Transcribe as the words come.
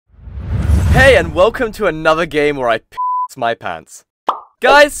Hey, and welcome to another game where I piss my pants.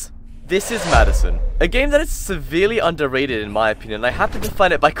 Guys, this is MADiSON, a game that is severely underrated in my opinion. I happened to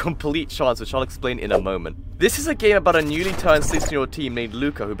find it by complete chance, which I'll explain in a moment. This is a game about a newly turned 16-year-old teen named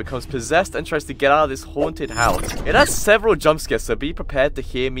Luca who becomes possessed and tries to get out of this haunted house. It has several jump scares, so be prepared to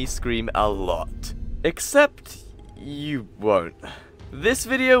hear me scream a lot. Except, you won't. This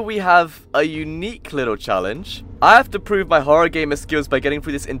video we have a unique little challenge. I have to prove my horror gamer skills by getting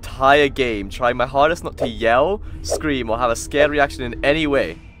through this entire game, trying my hardest not to yell, scream, or have a scared reaction in any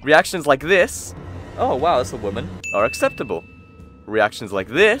way. Reactions like this, oh wow, that's a woman, are acceptable. Reactions like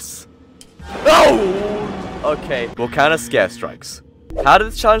this, oh! Okay, will count as scare strikes. How did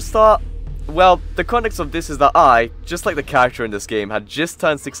this challenge start? Well, the context of this is that I, just like the character in this game, had just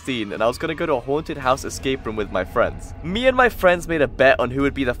turned 16 and I was gonna go to a haunted house escape room with my friends. Me and my friends made a bet on who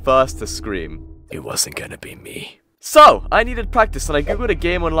would be the first to scream. It wasn't gonna be me. So, I needed practice and I googled a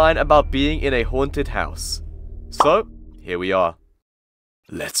game online about being in a haunted house. So, here we are.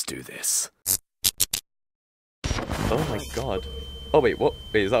 Let's do this. Oh my god. Oh wait, what?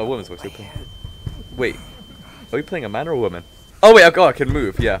 Wait, is that a woman's voice? Wait, are we playing a man or a woman? Oh wait, oh, I can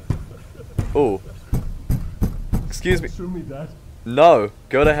move, yeah. Oh. Excuse me. Answer me that. No,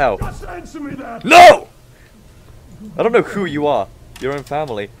 go to hell. Just answer me that. No! I don't know who you are. Your own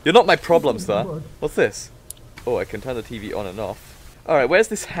family. You're not my problem, sir. What's this? Oh, I can turn the TV on and off. Alright, where's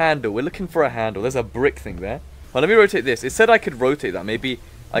this handle? We're looking for a handle. There's a brick thing there. Well, let me rotate this. It said I could rotate that. Maybe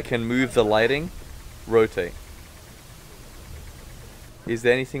I can move the lighting. Rotate. Is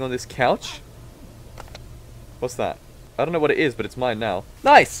there anything on this couch? What's that? I don't know what it is, but it's mine now.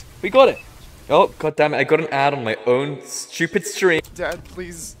 Nice! We got it! Oh, god damn it, I got an ad on my own stupid stream. Dad,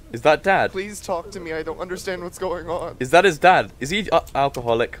 please. Is that Dad? Please talk to me. I don't understand what's going on. Is that his dad? Is he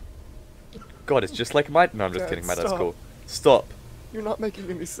alcoholic? God, it's just like my... No, I'm just Dad, kidding. My dad's stop. cool. Stop. You're not making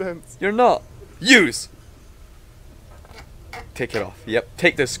any sense. You're not. Use! Take it off. Yep,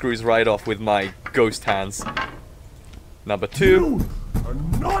 take those screws right off with my ghost hands. Number 2. You are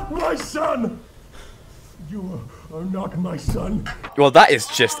not my son. You are not my son. Well, that is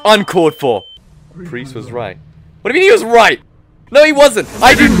just uncalled for. Priest was right. What do you mean he was right? No, he wasn't.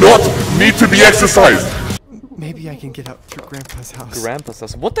 I do not need to be exercised. Maybe I can get out through Grandpa's house. Grandpa's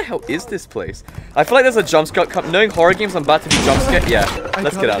house. What the hell is this place? I feel like there's a jump scare. Knowing horror games, I'm about to be jump scared. Yeah,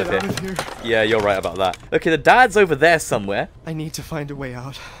 let's get out of here. Yeah, you're right about that. Okay, the dad's over there somewhere. I need to find a way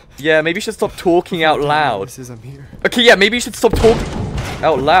out. Yeah, maybe you should stop talking out loud. This is I'm here. Okay, yeah, maybe you should stop talking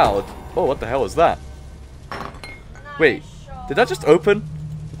out loud. Oh, what the hell is that? Wait, did that just open?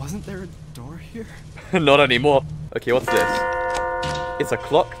 Wasn't there a door here? Not anymore. Okay, what's this? It's a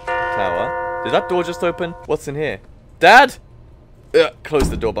clock tower. Did that door just open? What's in here? Dad? Close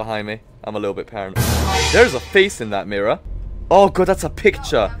the door behind me. I'm a little bit paranoid. There's a face in that mirror. Oh god, that's a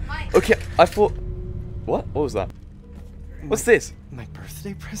picture. Okay, I thought... What? What was that? What's this? My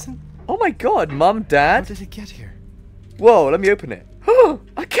birthday present? Oh my god, Mum, Dad? How did it get here? Whoa, let me open it.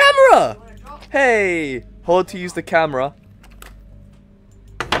 A camera! Hey! Hold to use the camera.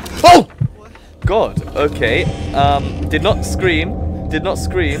 Oh! God, okay. Did not scream. Did not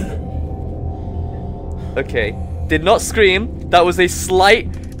scream. Okay. Did not scream. That was a slight,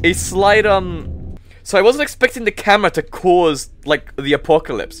 So I wasn't expecting the camera to cause, like, the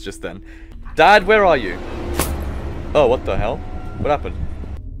apocalypse just then. Dad, where are you? Oh, what the hell? What happened?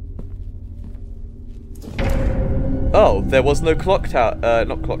 Oh, there was no clock tower,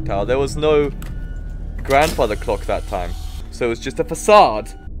 not clock tower. There was no grandfather clock that time. So it was just a facade.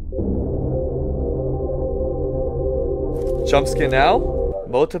 Jump scare now?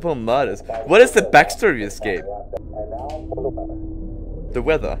 Multiple murders. What is the backstory of this game? The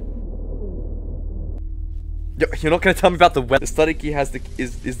weather. You're not gonna tell me about the weather. The study key has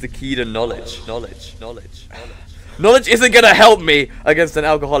is the key to knowledge. Knowledge isn't gonna help me against an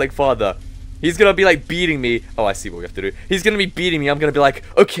alcoholic father. He's gonna be like beating me. Oh, I see what we have to do. He's gonna be beating me. I'm gonna be like,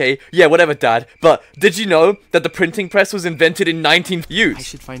 okay, yeah, whatever, Dad. But did you know that the printing press was invented in 19th use? I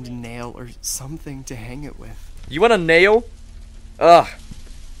should find a nail or something to hang it with. You want a nail? Ugh.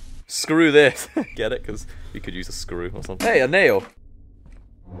 Screw this. Get it? Because we could use a screw or something. Hey, a nail.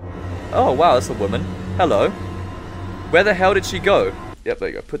 Oh, wow, that's a woman. Hello. Where the hell did she go? Yep, there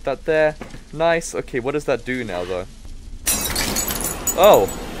you go. Put that there. Nice. Okay, what does that do now, though? Oh.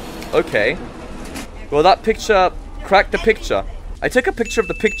 Okay. Well, that picture cracked the picture. I took a picture of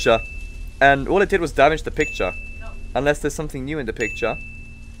the picture, and all it did was damage the picture. Unless there's something new in the picture.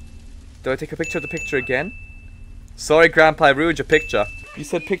 Do I take a picture of the picture again? Sorry, Grandpa, I ruined your picture. You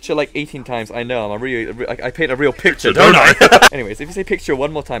said picture like 18 times. I know, I paint a real picture, don't I? Anyways, if you say picture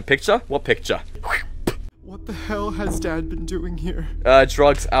one more time, picture? What picture? What the hell has Dad been doing here?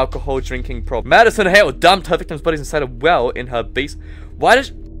 Drugs, alcohol, drinking problem. Madison Hale dumped her victim's bodies inside a well in her base. Why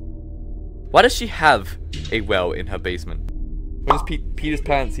does she have a well in her basement? Where's Peter's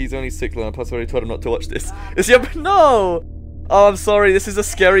pants? He's only 6 and plus I already told him not to watch this. Is he no? Oh, I'm sorry. This is a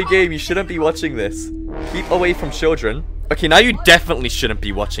scary game. You shouldn't be watching this. Keep away from children. Okay, now you definitely shouldn't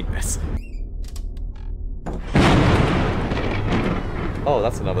be watching this. Oh,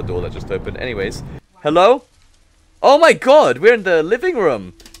 that's another door that just opened. Anyways. Hello? Oh my god, we're in the living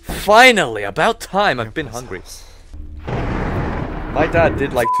room. Finally, about time. I've been hungry. My dad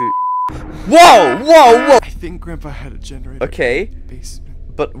did like to... Whoa! Whoa! Whoa! I think Grandpa had a generator. Okay. In the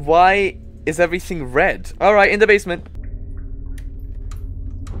basement. But why is everything red? Alright, in the basement.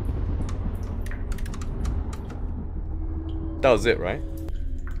 That was it, right?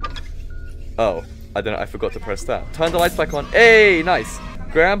 Oh, I don't know. I forgot to press that. Turn the lights back on. Hey, nice.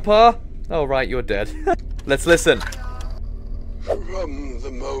 Grandpa? Oh, right, you're dead. Let's listen. From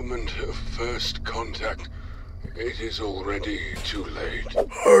the moment of first contact, it is already too late.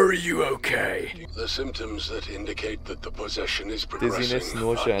 Are you okay? The symptoms that indicate that the possession is progressing Dizziness,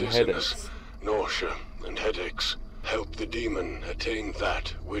 nausea, are and dizziness, headaches. nausea, and headaches. Help the demon attain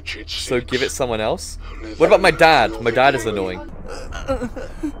that which it seeks. So give it someone else? Only What about my then dad? will My the dad is demon- annoying.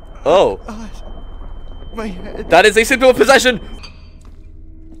 Oh. My head. That is a symptom of possession!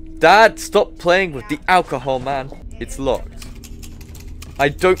 Dad, stop playing with the alcohol, man. It's locked. I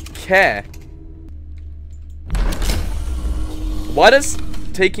don't care. Why does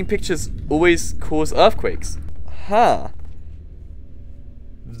taking pictures always cause earthquakes? Huh.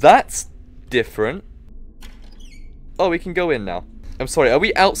 That's different. Oh, we can go in now. I'm sorry, are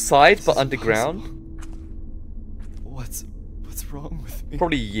we outside but underground? What's wrong with me?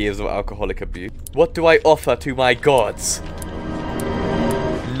 Probably years of alcoholic abuse. What do I offer to my gods?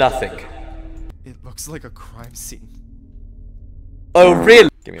 Nothing. It looks like a crime scene. Oh, really?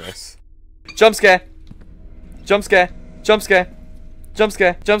 Give me this. Jump scare. Jump scare. Jump scare. Jump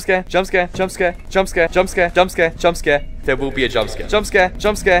scare. Jump scare. Jump scare. Jump scare. Jump scare. Jump scare. Jump scare. Jump scare. There will be a jump scare. Jump scare.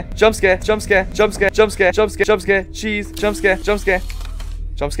 Jump scare. Jump scare. Jump scare. Jump scare. Jump scare. Jump scare. Jump scare. Cheese. Jump scare. Jump scare.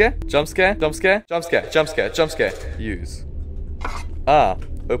 Jump scare. Jump scare. Jump scare. Jump scare. Jump scare. Jump scare. Use. Ah.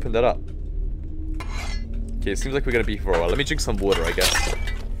 Open that up. Okay, it seems like we're gonna be here for a while. Let me drink some water, I guess.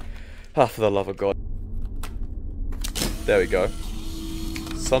 Ah, for the love of God. There we go.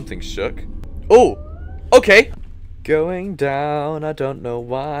 Something shook. Oh! Okay! Going down, I don't know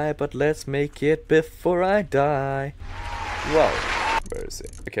why, but let's make it before I die. Whoa. Where is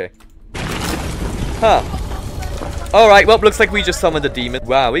it? Okay. Huh. Alright, well, looks like we just summoned a demon.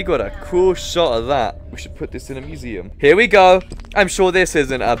 Wow, we got a cool shot of that. We should put this in a museum. Here we go. I'm sure this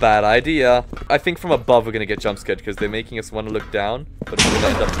isn't a bad idea. I think from above we're gonna get jump scared because they're making us want to look down. But it's gonna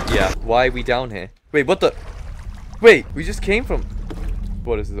end up... Yeah. Why are we down here? Wait, what the... Wait, we just came from...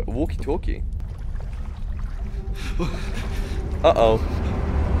 What is this? A walkie-talkie? Uh-oh.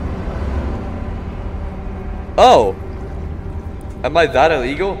 Oh! Am I that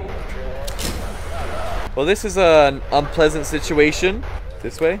illegal? Well, this is an unpleasant situation.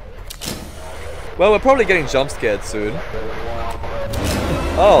 This way. Well, we're probably getting jump scared soon.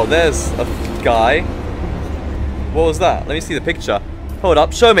 Oh, there's a guy. What was that? Let me see the picture. Hold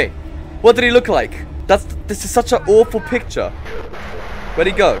up, show me. What did he look like? This is such an awful picture. Where'd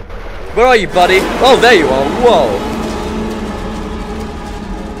he go? Where are you, buddy? Oh, there you are. Whoa.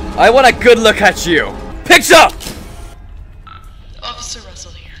 I want a good look at you. Picture! Officer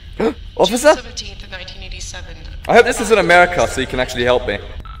Russell here. Officer? June 17th, 1987. I hope this is in America so you can actually help me.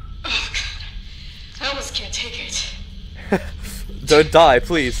 Oh, God. I almost can't take it. Don't die,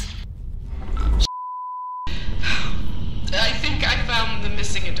 please. I think I found the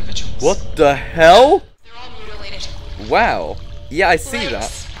missing individuals. What the hell? They're all mutilated. Wow. Yeah, I see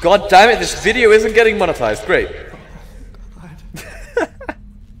that. God damn it, this video isn't getting monetized. Great.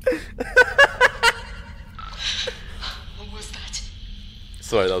 What was that?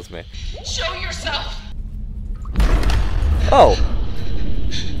 Sorry, that was me. Show yourself. Oh.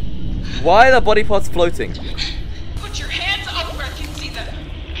 Why are the body parts floating? Put your hands up where I can see them.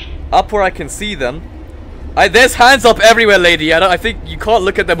 Up where I can see them? There's hands up everywhere, lady. I think you can't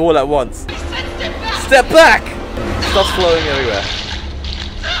look at them all at once. I said step back. Step back! Stuff's flowing everywhere.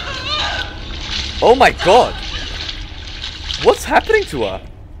 Oh my god. What's happening to her?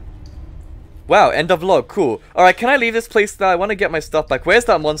 Wow, end of vlog. Cool. Alright, can I leave this place now? I want to get my stuff back. Where's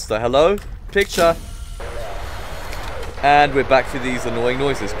that monster? Hello? Picture. And we're back to these annoying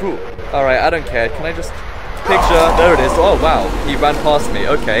noises. Cool. Alright, I don't care. Can I just... Picture. There it is. Oh, wow. He ran past me.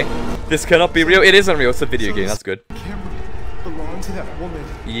 Okay. This cannot be real. It isn't real. It's a video game. That's good. Camera belonged to that that woman.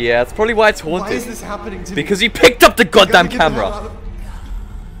 Yeah, that's probably why it's haunted. Why is this happening to me? Because you picked up the goddamn Gotta get the hell camera. out of-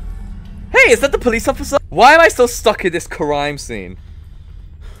 Hey, is that the police officer? Why am I still stuck in this crime scene?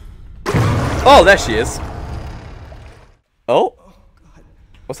 Oh, there she is. Oh?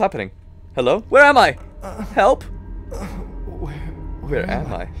 What's happening? Hello? Where am I? Help? Where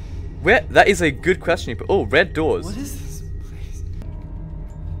am I? Where? That is a good question. Oh, red doors. What is this place?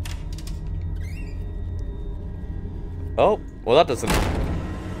 Oh, well that doesn't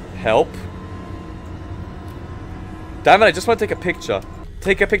help. Damn it, I just want to take a picture.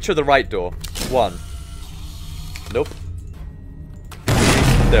 Take a picture of the right door. 1. Nope.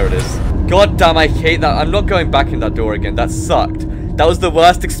 There it is. God damn, I hate that. I'm not going back in that door again. That sucked. That was the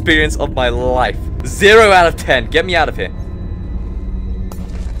worst experience of my life. 0 out of 10. Get me out of here.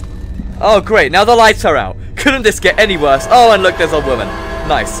 Oh, great. Now the lights are out. Couldn't this get any worse? Oh, and look, there's a woman.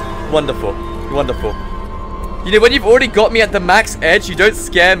 Nice. Wonderful. Wonderful. You know, when you've already got me at the max edge, you don't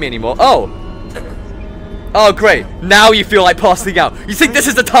scare me anymore. Oh. Oh, great. Now you feel like passing out. You think this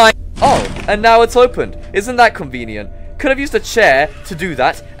is the time? Oh, and now it's opened. Isn't that convenient? Could have used a chair to do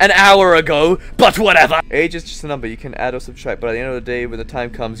that an hour ago, but whatever. Age is just a number you can add or subtract, but at the end of the day, when the time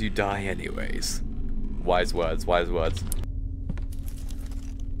comes, you die anyways. Wise words, wise words.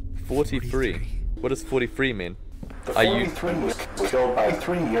 43. What does 43 mean? The Are you... 43 was killed by a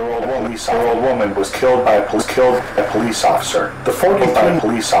 3-year-old woman was killed by a police officer. The 43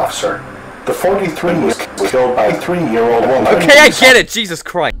 police officer. The 43 was killed by a 3-year-old woman. Okay, I get it. Jesus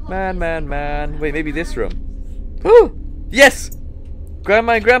Christ. Man. Wait, maybe this room. Woo! Yes!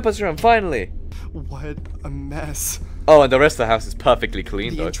 Grandma and Grandpa's room, finally. What a mess. Oh, and the rest of the house is perfectly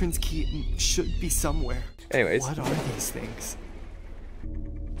clean, The though. entrance key should be somewhere. Anyways. What are these things?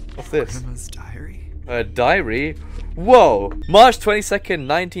 What's this? Grandma's diary? A diary? Whoa! March 22nd,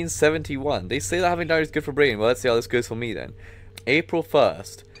 1971. They say that having diary is good for brain. Well, let's see how this goes for me then. April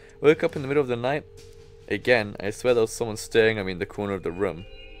 1st. Woke up in the middle of the night. Again, I swear there was someone staring at me in the corner of the room.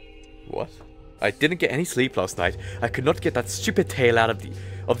 What? I didn't get any sleep last night. I could not get that stupid tale out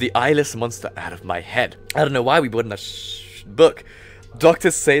of the eyeless monster out of my head. I don't know why we bought in that book.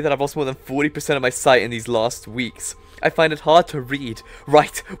 Doctors say that I've lost more than 40% of my sight in these last weeks. I find it hard to read,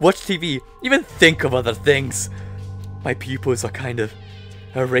 write, watch TV, even think of other things. My pupils are kind of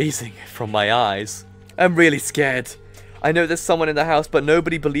erasing from my eyes. I'm really scared. I know there's someone in the house, but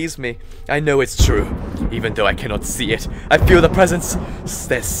nobody believes me. I know it's true, even though I cannot see it. I feel the presence.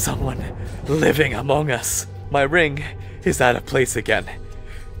 There's someone living among us. My ring is out of place again,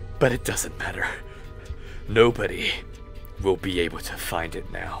 but it doesn't matter. Nobody will be able to find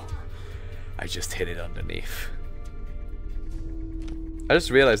it now. I just hid it underneath. I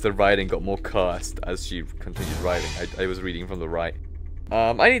just realized the writing got more cursed as she continued writing. I was reading from the right.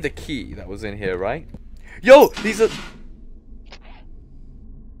 I need the key that was in here, right? Yo, these are...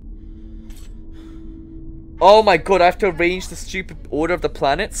 Oh my god, I have to arrange the stupid order of the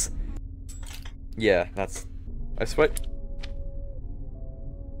planets? Yeah, that's... I swear...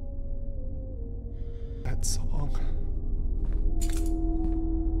 That song.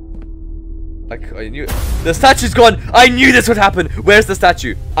 I knew it. The statue's gone! I knew this would happen! Where's the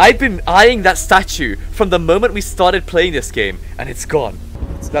statue? I've been eyeing that statue from the moment we started playing this game, and it's gone.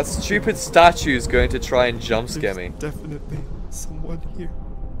 That stupid statue is going to try and jump scare me. Definitely someone here.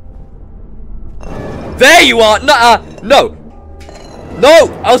 There you are! Nuh-uh! No!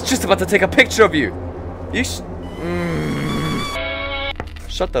 No! I was just about to take a picture of you! You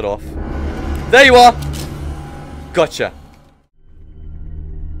Shut that off. There you are! Gotcha.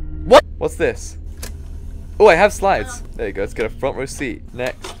 What? What's this? Oh, I have slides. There you go. Let's get a front row seat.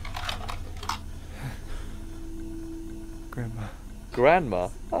 Next. Grandma. Grandma.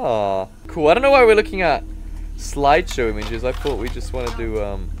 Ah, cool. I don't know why we're looking at slideshow images. I thought we just want to do,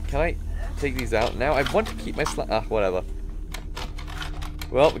 can I take these out now? I want to keep my slide. Ah, whatever.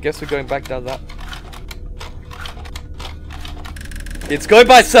 Well, I guess we're going back down that. It's going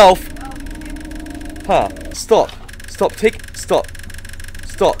by itself. Huh. Stop. Stop. Stop.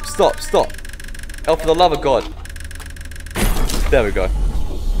 Stop. Stop. Stop. Oh, for the love of God. There we go.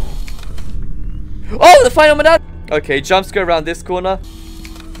 Oh, the final minute. Okay, jump scare around this corner.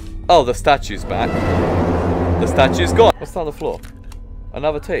 Oh, the statue's back. The statue's gone. What's on the floor?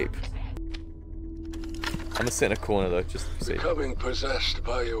 Another tape. I'm gonna sit in a corner though, just to see. Becoming possessed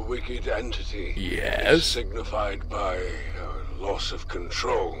by a wicked entity. Yes. Signified by a loss of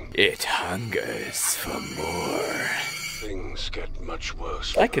control. It hungers for more. Things get much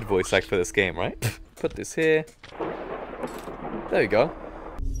worse. I could voice act for this game, right? Put this here. There we go.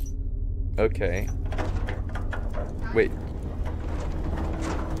 Okay. Wait.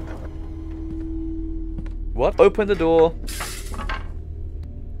 What? Open the door.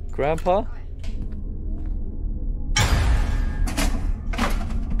 Grandpa?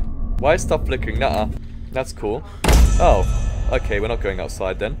 Why is stuff flickering? Nuh-uh. That's cool. Oh, okay, we're not going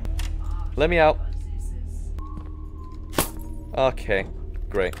outside then. Let me out. Okay,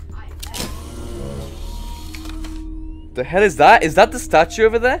 great. The hell is that? Is that the statue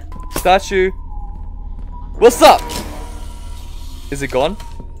over there? Statue. What's up? Is it gone?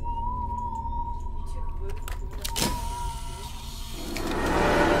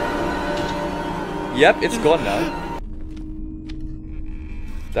 Yep, it's gone now.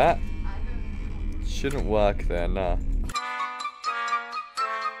 That shouldn't work there, nah.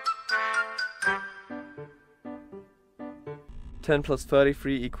 $10 plus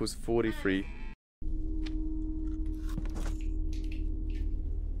 33 equals 43.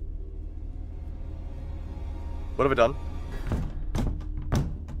 What have I done?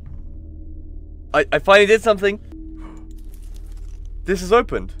 I finally did something! This is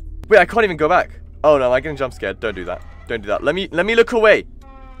opened. Wait, I can't even go back. Oh no, am I getting jump scared? Don't do that. Don't do that. Let me look away.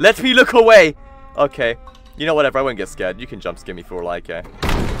 Let me look away! Okay. You know, whatever, I won't get scared. You can jump scare me for all I care.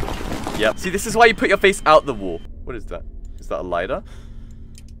 Yep. See, this is why you put your face out the wall. What is that? Is that a lighter?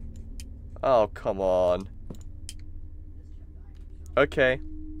 Oh, come on. Okay.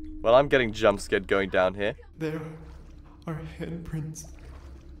 Well, I'm getting jump scared going down here. There are handprints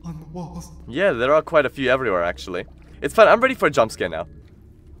on the walls. Yeah, there are quite a few everywhere, actually. It's fine. I'm ready for a jump scare now.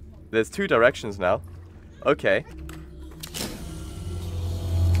 There's 2 directions now. Okay.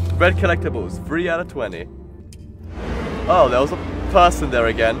 Red collectibles, 3 out of 20. Oh, there was a person there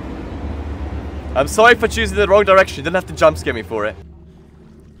again. I'm sorry for choosing the wrong direction. You didn't have to jump scare me for it.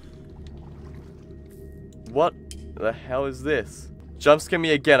 What the hell is this? Jump scare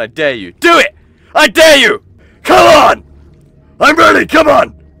me again, I dare you. Do it! I dare you! Come on! I'm ready, come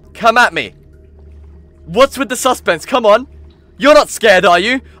on! Come at me. What's with the suspense? Come on. You're not scared, are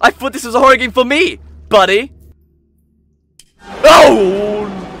you? I thought this was a horror game for me, buddy.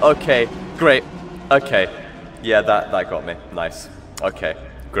 Oh! Okay, great. Okay. Yeah, that got me. Nice. Okay,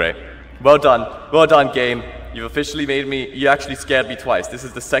 great. Well done, game. You've officially made me, you actually scared me twice. This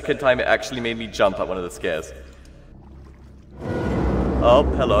is the second time it actually made me jump at one of the scares. Oh,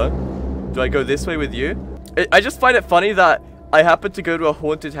 hello. Do I go this way with you? I just find it funny that I happened to go to a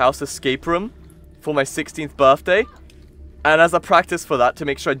haunted house escape room for my 16th birthday. And as a practice for that, to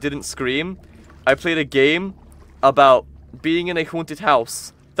make sure I didn't scream, I played a game about being in a haunted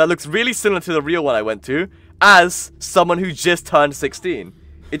house that looks really similar to the real one I went to, as someone who just turned 16.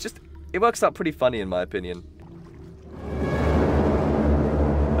 It works out pretty funny in my opinion.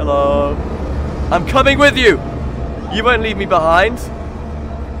 Hello. I'm coming with you! You won't leave me behind.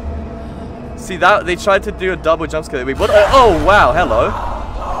 See that? They tried to do a double jump scare. Wait, what? Oh, wow, hello.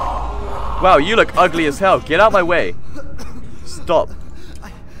 Wow, you look ugly as hell. Get out my way. Stop.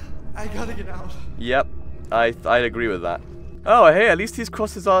 I gotta get out. Yep, I'd agree with that. Oh, hey, at least these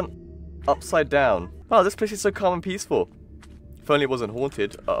crosses aren't upside down. Wow, this place is so calm and peaceful. If only it wasn't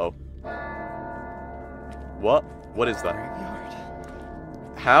haunted. Uh-oh. What? What is that?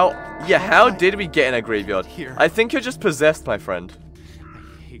 Graveyard. How? Yeah, how did we get in a graveyard? Here. I think you're just possessed, my friend.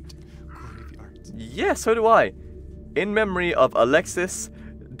 I hate graveyards. Yeah, so do I. In memory of Alexis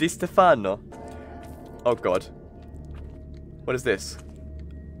Di Stefano. Oh, God. What is this?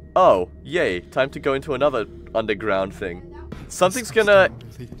 Oh, yay. Time to go into another underground thing. Something's gonna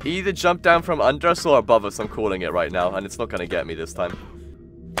either jump down from under us or above us, I'm calling it right now, and it's not gonna get me this time.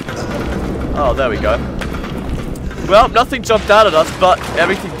 Oh, there we go. Well, nothing jumped out at us, but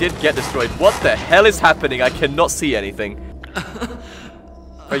everything did get destroyed. What the hell is happening? I cannot see anything.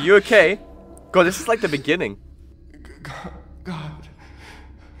 Are you okay? God, this is like the beginning. God.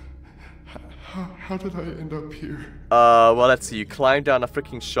 How did I end up here? Well, let's see. You climbed down a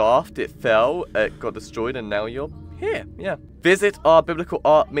freaking shaft, it fell, it got destroyed, and now you're here. Yeah. Visit our biblical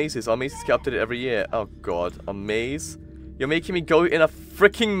art mazes. Our mazes get updated every year. Oh, God. A maze? You're making me go in a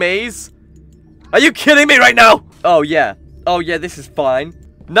freaking maze? Are you kidding me right now? Oh, yeah. Oh, yeah, this is fine.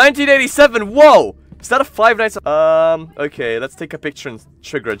 1987, whoa! Is that a Five Nights? Okay, let's take a picture and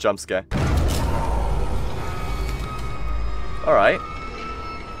trigger a jump scare. Alright.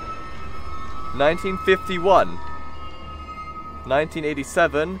 1951.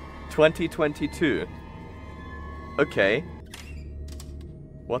 1987. 2022. Okay.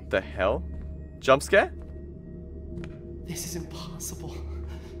 What the hell? Jump scare? This is impossible.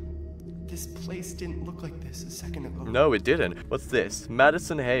 This place didn't look like this a second ago. No, it didn't. What's this?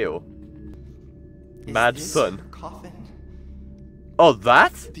 MADiSON Hale. Is MADiSON. this her coffin? Oh,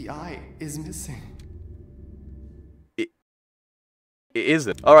 that? The eye is missing. It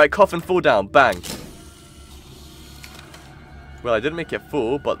isn't. Alright, coffin, fall down. Bang. Well, I didn't make it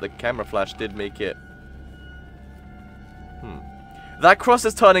full, but the camera flash did make it. That cross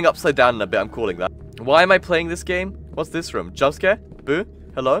is turning upside down in a bit, I'm calling that. Why am I playing this game? What's this room? Jump scare? Boo?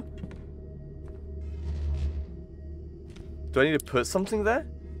 Hello? Do I need to put something there?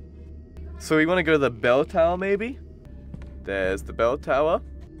 So we want to go to the bell tower, maybe? There's the bell tower.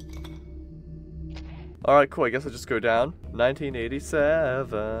 Alright, cool. I guess I'll just go down.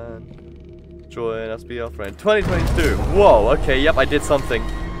 1987. Join us, be our friend. 2022. Whoa, okay, yep, I did something.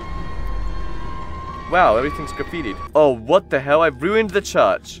 Wow, everything's graffitied. Oh, what the hell? I've ruined the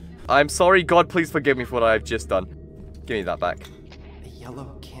church. I'm sorry, God, please forgive me for what I've just done. Give me that back. A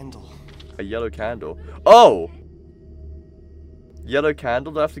yellow candle. A yellow candle. Oh! Yellow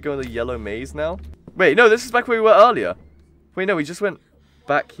candle? Do I have to go in the yellow maze now? Wait, no, this is back where we were earlier. Wait, no, we just went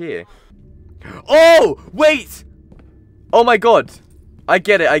back here. Oh! Wait! Oh my god. I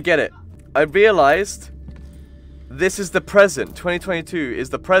get it, I get it. I realized this is the present. 2022 is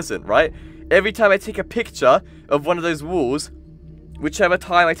the present, right? Every time I take a picture of one of those walls, whichever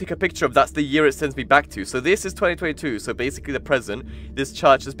time I take a picture of, that's the year it sends me back to. So this is 2022, so basically the present. This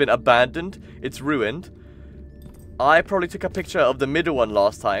church has been abandoned. It's ruined. I probably took a picture of the middle one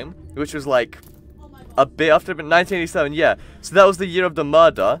last time, which was like a bit after 1987, yeah. So that was the year of the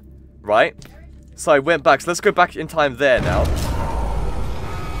murder, right? So I went back. So let's go back in time there now.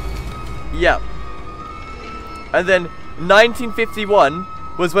 Yeah. And then 1951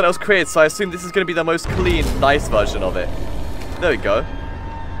 was when it was created, so I assume this is going to be the most clean, nice version of it. There we go.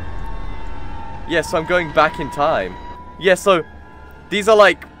 Yeah, so I'm going back in time. Yeah, so these are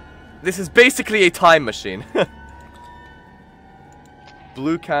like... This is basically a time machine.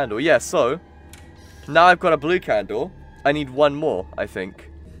 Blue candle. Yeah, so now I've got a blue candle. I need one more, I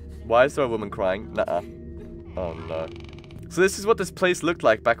think. Why is there a woman crying? Nuh-uh. Oh, no. So this is what this place looked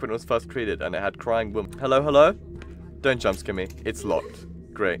like back when it was first created, and it had crying women. Hello, hello? Don't jump scare me. It's locked.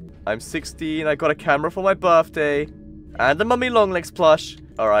 Great. I'm 16. I got a camera for my birthday. And the Mummy Longlegs plush.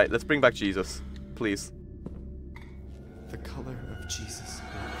 Alright, let's bring back Jesus. Please. The color of Jesus.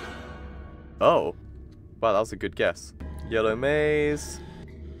 Oh. Wow, that was a good guess. Yellow maze.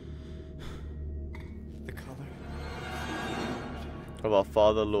 The color of our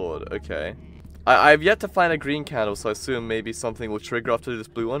Father Lord. Okay. I've yet to find a green candle, so I assume maybe something will trigger after this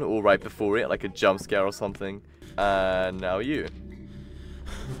blue one, or right before it, like a jump scare or something. And now you.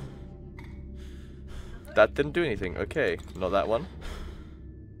 That didn't do anything. Okay, not that one.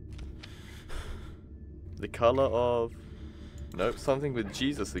 The color of... Nope, something with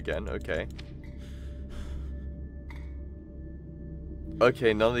Jesus again. Okay.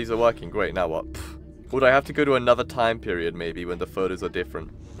 Okay, none of these are working. Great, now what? Pfft. Would I have to go to another time period, maybe, when the photos are different?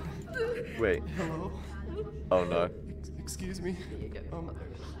 Wait. Hello? Oh, no. Excuse me.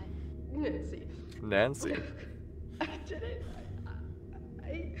 Nancy. Nancy. I did it.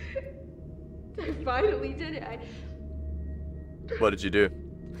 I finally did it. What did you do?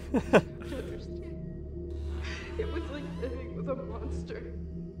 I don't understand. It was like it was a monster.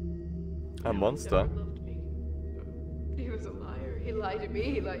 A monster? He loved me. He was a liar. He lied to me.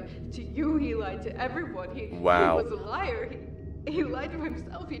 He lied to you. He lied to everyone. Wow. He was a liar. He lied to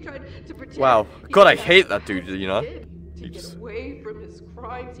himself. He tried to pretend. Wow. God, I hate that dude, you know? To get away from his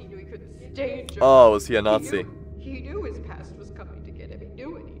crimes, he knew he couldn't stay in Germany. Oh, was he a Nazi? He knew his past was coming to get him. He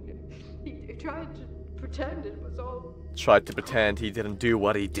knew it. He tried to pretend it was all... Tried to pretend he didn't do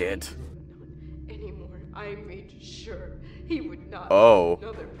what he did. Not anymore. I made sure he would not Oh.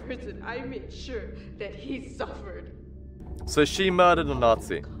 another person. I made sure that he suffered. So she murdered a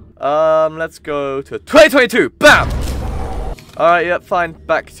Nazi. Let's go to 2022. Bam! Alright, yep, fine.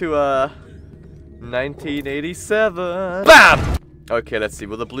 Back to, 1987. BAM! Okay, let's see.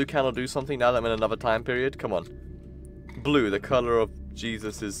 Will the blue candle do something now that I'm in another time period? Come on. Blue, the color of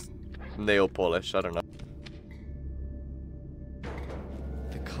Jesus's nail polish. I don't know.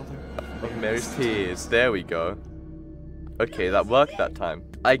 The color Of Mary's tears. There we go. Okay, that worked that time.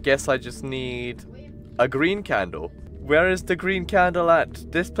 I guess I just need a green candle. Where is the green candle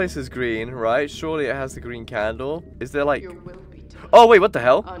at? This place is green, right? Surely it has the green candle. Is there like... Your will be done. Oh, wait, what the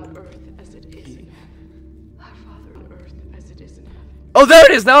hell? On earth as it is in heaven. Our Father on earth as it is in heaven. Oh, there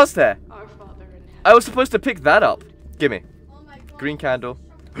it is! Now it's there! Our Father in heaven. I was supposed to pick that up. Gimme. Green candle.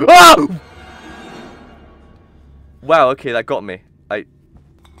 Oh! Wow, okay, that got me.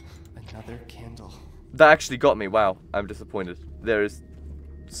 Another candle. That actually got me. Wow, I'm disappointed. There is...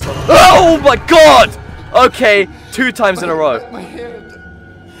 Oh my god! Okay, 2 times in a row. My hand.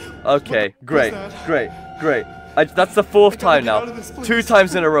 Okay, great, that? great. That's the 4th time now. 2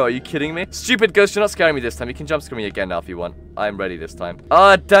 times in a row, are you kidding me? Stupid ghost, you're not scaring me this time. You can jump scare me again now if you want. I'm ready this time.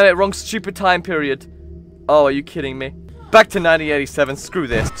 Ah, damn it, wrong stupid time period. Oh, are you kidding me? Back to 1987, screw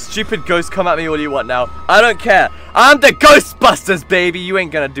this. Stupid ghost, come at me all you want now. I don't care. I'm the Ghostbusters, baby. You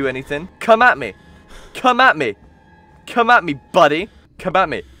ain't gonna do anything. Come at me. Come at me. Come at me, buddy. Come at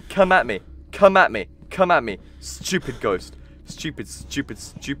me. Come at me. Come at me. Come at me. Stupid ghost. Stupid, stupid,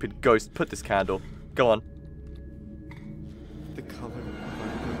 stupid ghost. Put this candle. Go on. The color of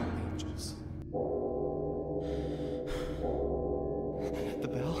our little angels. The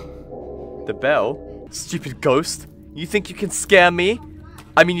bell? The bell? Stupid ghost. You think you can scare me?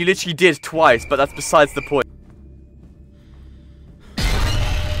 I mean, you literally did twice, but that's besides the point.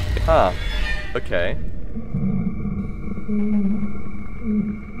 Huh. Okay.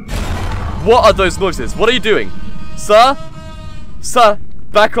 What are those noises? What are you doing? Sir? Sir,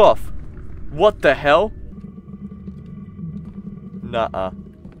 back off. What the hell? Nuh-uh.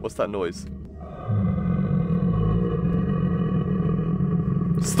 What's that noise?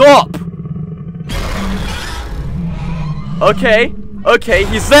 Stop! Okay, okay,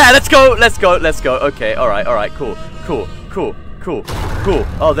 he's there. Let's go, let's go, let's go. Okay, alright, cool, cool, cool, cool, cool.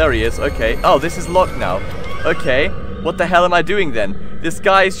 Oh, there he is. Okay. Oh, this is locked now. Okay, what the hell am I doing then? This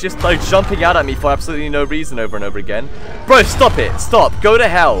guy is just like jumping out at me for absolutely no reason over and over again. Bro, stop it. Stop. Go to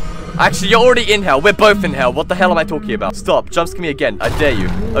hell. Actually, you're already in hell. We're both in hell. What the hell am I talking about? Stop. Jump scare me again. I dare you.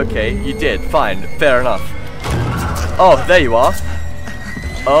 Okay, you did. Fine. Fair enough. Oh, there you are.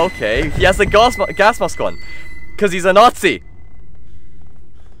 Okay. He has a gas mask on. Because he's a Nazi.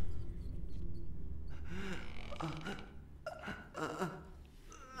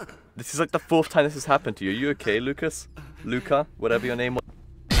 This is like the 4th time this has happened to you. Are you okay, Lucas? Luca? Whatever your name was.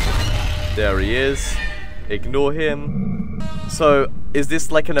 There he is. Ignore him. So, is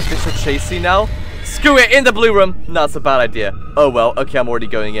this like an official chase scene now? Screw it! In the blue room! No, it's a bad idea. Oh well. Okay, I'm already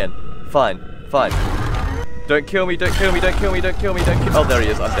going in. Fine. Fine. Don't kill me. Don't kill me. Don't kill me. Don't kill me. Don't kill me. Oh, there he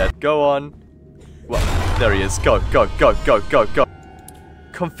is. I'm dead. Go on. Well, there he is. Go, go, go, go, go, go.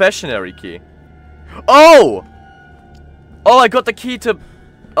 Confessionary key. Oh! Oh, I got the key to...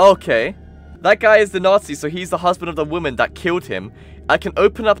 Okay. That guy is the Nazi, so he's the husband of the woman that killed him. I can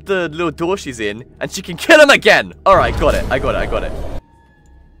open up the little door she's in, and she can kill him again! Alright, got it. I got it. I got it.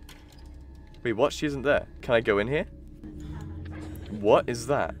 Wait, what? She isn't there. Can I go in here? What is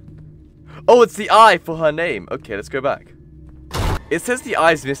that? Oh, it's the I for her name. Okay, let's go back. It says the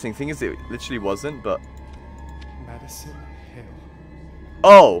I's missing. Thing is, it literally wasn't, but... Madison Hale.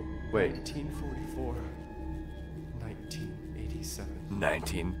 Oh! Wait. 1944. 1987.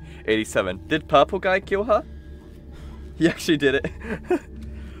 1987. Did purple guy kill her? He actually did it.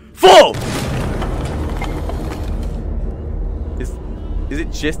 Fall! Is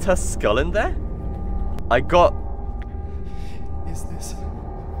it just her skull in there? I got... Is this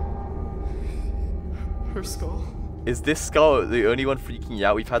her skull? Is this skull the only one freaking you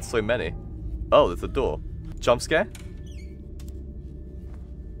out? We've had so many. Oh, there's a door. Jump scare?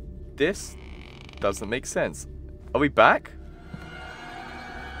 This doesn't make sense. Are we back?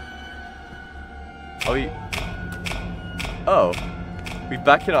 Are we... Oh. We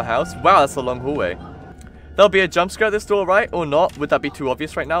back in our house? Wow, that's a long hallway. There'll be a jump scare at this door, right? Or not? Would that be too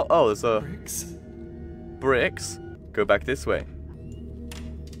obvious right now? Oh, there's a... Bricks. Bricks? Go back this way.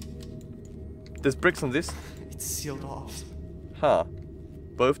 There's bricks on this... It's sealed off. Huh.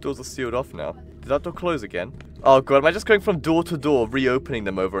 Both doors are sealed off now. Did that door close again? Oh god, am I just going from door to door, reopening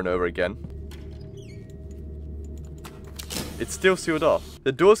them over and over again? It's still sealed off.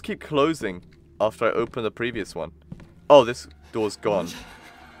 The doors keep closing after I open the previous one. Oh, this door's gone.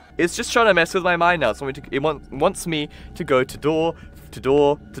 It's just trying to mess with my mind now. It wants me to go to door, to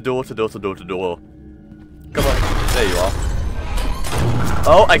door, to door, to door, to door, to door. Come on. There you are.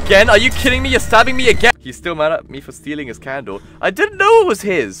 Oh, again? Are you kidding me? You're stabbing me again? He's still mad at me for stealing his candle. I didn't know it was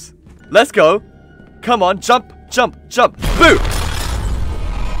his. Let's go. Come on. Jump, jump, jump. Boo!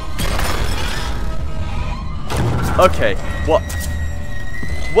 Okay. What?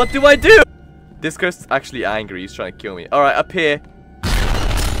 What do I do? This ghost's actually angry. He's trying to kill me. Alright, up here.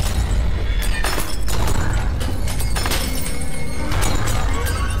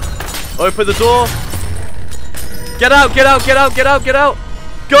 Open the door. Get out, get out, get out, get out, get out.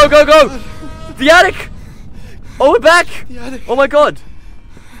 Go, go, go. The attic. Oh, we're back. The attic. Oh my god.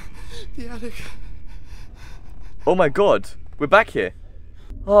 The attic. Oh my god. We're back here.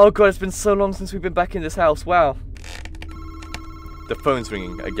 Oh god, it's been so long since we've been back in this house. Wow. The phone's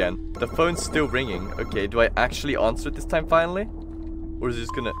ringing again. The phone's still ringing. Okay, do I actually answer it this time finally? Or is it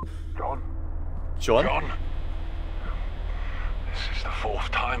just gonna... John? John? John? This is the 4th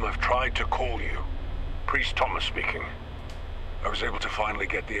time I've tried to call you. Priest Thomas speaking. I was able to finally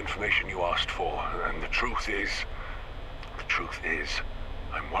get the information you asked for, and the truth is,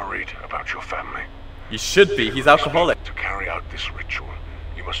 I'm worried about your family. You should be. He's alcoholic. To carry out this ritual,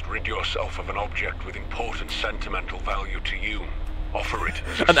 you must rid yourself of an object with important sentimental value to you. Offer it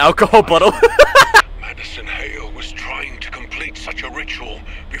as An alcohol bottle. MADiSON Hale was trying to complete such a ritual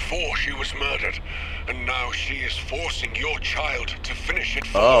before she was murdered, and now she is forcing your child to finish it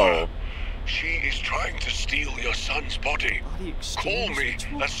for her. She is trying to steal your son's body. Call me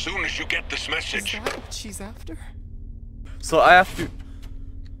as soon as you get this message. Is that what she's after? So I have to...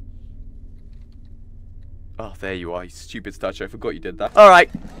 Oh, there you are, you stupid statue. I forgot you did that. Alright,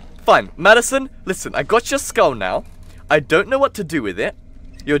 fine. MADiSON, listen, I got your skull now. I don't know what to do with it.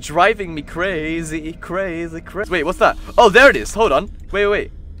 You're driving me crazy, crazy, crazy. Wait, what's that? Oh, there it is. Hold on.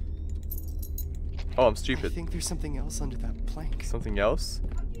 Wait. Oh, I'm stupid. I think there's something else under that plank. Something else?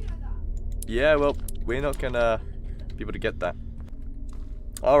 Yeah, well, we're not gonna be able to get that.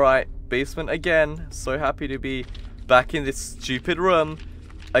 Alright, basement again. So happy to be back in this stupid room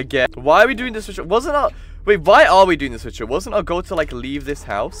again. Why are we doing this ritual? Wait, why are we doing this ritual? Wasn't our goal to, like, leave this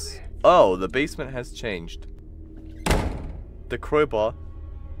house? Oh, the basement has changed. The crowbar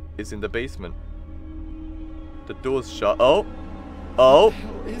is in the basement. The door's shut. Oh! What the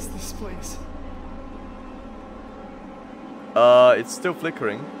hell is this place? It's still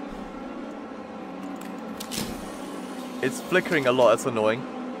flickering. It's flickering a lot, that's annoying.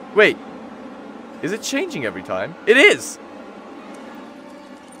 Wait! Is it changing every time? It is!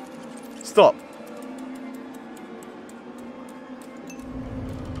 Stop.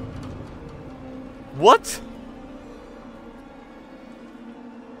 What?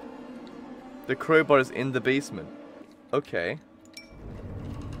 The crowbar is in the basement. Okay.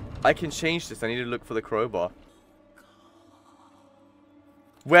 I can change this. I need to look for the crowbar.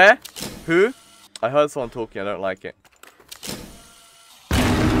 Where? Who? I heard someone talking. I don't like it.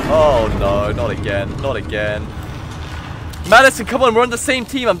 Oh no, not again. Not again. MADiSON, come on. We're on the same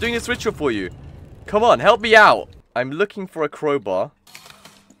team. I'm doing this ritual for you. Come on, help me out. I'm looking for a crowbar.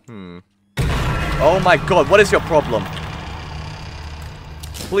 Oh my god, what is your problem?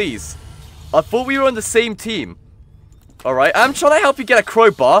 Please. I thought we were on the same team. Alright, I'm trying to help you get a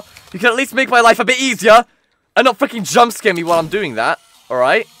crowbar. You can at least make my life a bit easier. And not freaking jump scare me while I'm doing that.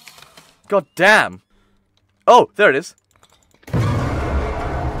 Alright? God damn. Oh, there it is.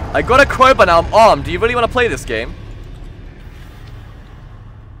 I got a crowbar now, I'm armed. Do you really want to play this game?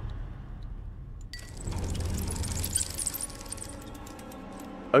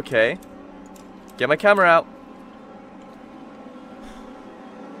 Okay. Get my camera out.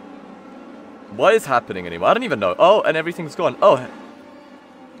 What is happening anymore? I don't even know. Oh, and everything's gone. Oh.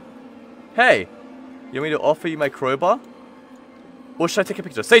 Hey. You want me to offer you my crowbar? Or should I take a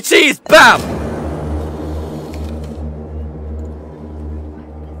picture? Say cheese! Bam!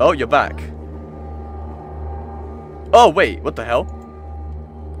 Oh, you're back. Oh, wait. What the hell?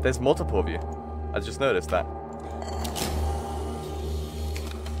 There's multiple of you. I just noticed that.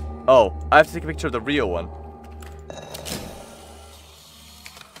 Oh, I have to take a picture of the real one.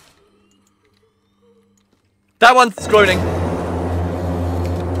 That one's groaning.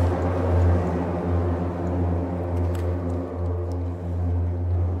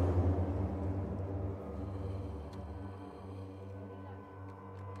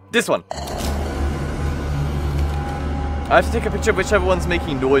 This one. I have to take a picture of whichever one's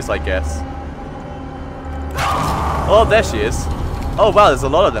making noise, I guess. Oh, there she is. Oh wow, there's a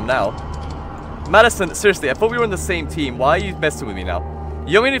lot of them now. MADiSON, seriously, I thought we were on the same team. Why are you messing with me now?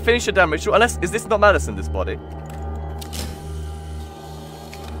 You want me to finish your damn ritual? Unless, is this not MADiSON, this body?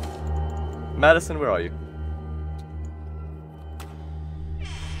 MADiSON, where are you?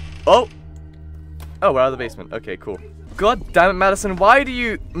 Oh! Oh, we're out of the basement. Okay, cool. God damn it, MADiSON, why do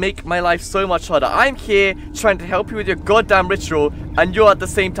you make my life so much harder? I'm here trying to help you with your goddamn ritual, and you're at the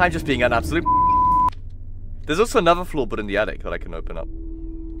same time just being an absolute... There's also another floorboard in the attic that I can open up.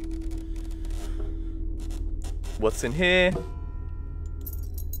 What's in here?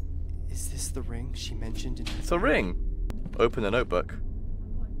 Is this the ring she mentioned in... It's a ring. Open the notebook.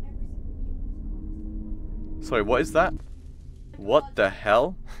 Sorry, what is that? What the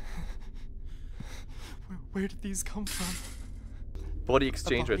hell? Where did these come from? Body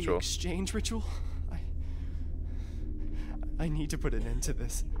exchange A body ritual. exchange ritual? I need to put an end to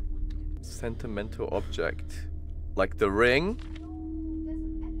this. Sentimental object. Like the ring.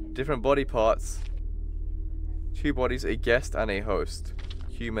 Different body parts. 2 bodies, a guest and a host.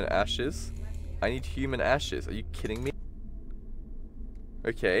 Human ashes. I need human ashes. Are you kidding me?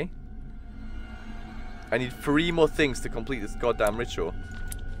 Okay. I need 3 more things to complete this goddamn ritual.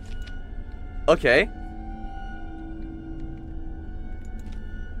 Okay.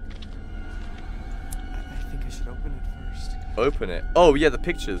 I think I should open it first. Open it. Oh, yeah, the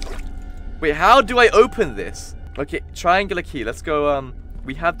pictures. Wait, how do I open this? Okay, triangular key. Let's go,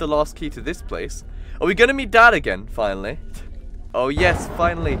 we have the last key to this place. Are we gonna meet Dad again, finally? Oh, yes,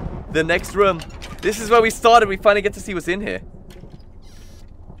 finally. The next room. This is where we started. We finally get to see what's in here.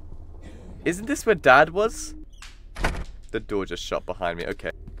 Isn't this where Dad was? The door just shut behind me.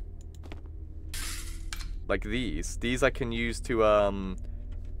 Okay. Like these. These I can use to,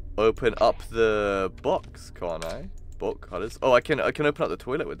 open up the box, can't I? Bolt cutters. Oh, I can open up the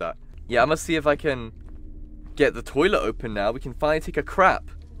toilet with that. Yeah, I'm gonna see if I can get the toilet open now. We can finally take a crap.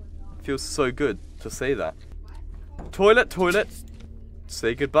 Feels so good to say that. Toilet, toilet.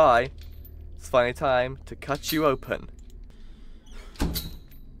 Say goodbye. It's finally time to cut you open.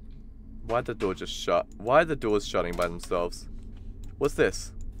 Why'd the door just shut? Why are the doors shutting by themselves? What's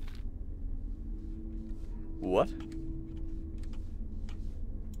this? What?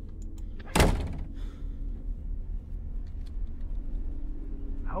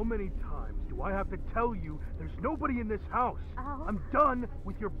 How many times do I have to tell you there's nobody in this house? Al. I'm done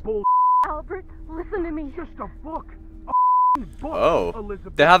with your bull. Albert, listen to me. Just a book. A book, Oh,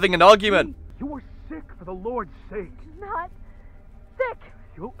 Elizabeth. they're having an argument. You are sick for the Lord's sake. Not sick.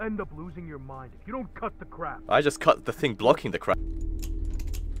 You'll end up losing your mind if you don't cut the crap. I just cut the thing blocking the crap.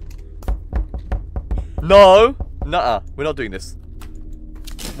 No! Nuh-uh. We're not doing this.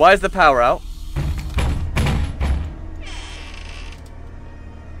 Why is the power out?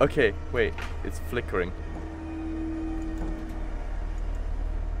 Okay, wait. It's flickering.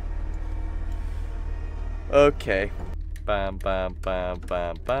 Okay. Bam, bam, bam,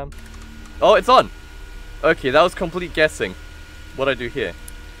 bam, bam. Oh, it's on! Okay, that was complete guessing. What'd I do here?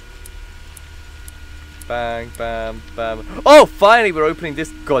 Bang, bam, bam. Oh, finally we're opening this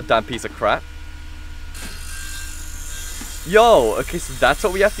goddamn piece of crap. Yo, okay, so that's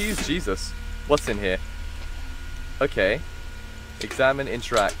what we have to use? Jesus. What's in here? Okay. Examine,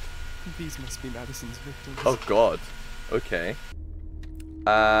 interact. These must be MADiSON's victims. Oh god. Okay.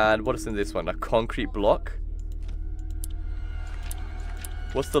 And what is in this one? A concrete block?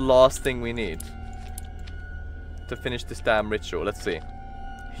 What's the last thing we need to finish this damn ritual? Let's see.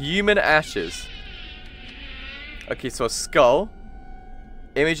 Human ashes. Okay, so a skull.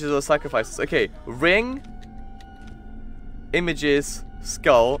 Images of sacrifices. Okay, ring. Images,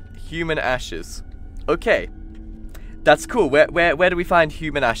 skull, human ashes. Okay. That's cool. Where do we find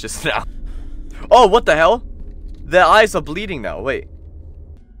human ashes now? Oh, what the hell? Their eyes are bleeding now. Wait.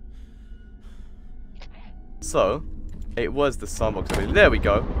 So, it was the sunbox. There we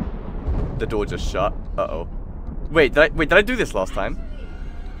go. The door just shut. Uh-oh. Wait, did I do this last time?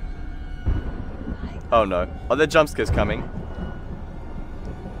 Oh no. Are there jump scares coming?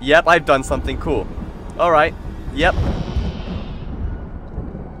 Yep, I've done something cool. Alright. Yep.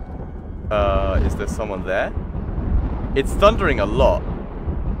 Is there someone there? It's thundering a lot.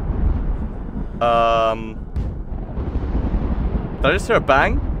 Did I just hear a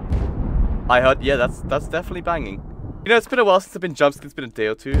bang? I heard, yeah, that's definitely banging. You know, it's been a while since I've been jumped. It's been a day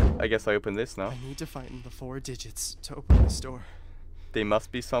or two. I guess I open this now. I need to find the 4 digits to open this door. They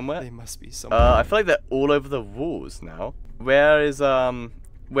must be somewhere. They must be somewhere. I feel like they're all over the walls now. Where is where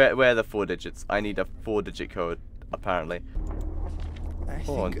are the 4 digits? I need a 4-digit code, apparently. I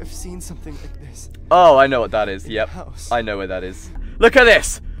think I've seen something like this. Oh, I know what that is. Yep. House. I know where that is. Look at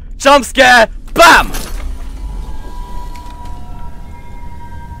this! Jump scare! BAM!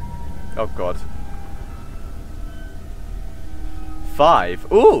 Oh god.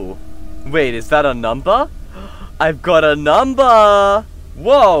 5. Ooh! Wait, is that a number? I've got a number!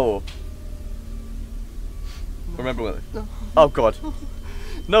 Whoa! Remember when... No. Oh god.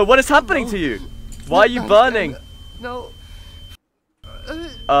 No, what is happening to you? Why are you burning? No.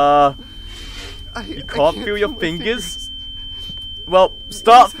 You can't feel your fingers? Well,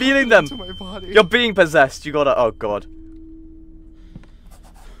 start feeling them! You're being possessed, you gotta... Oh god.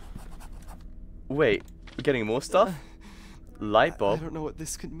 Wait, we're getting more stuff? Light bulb? I don't know what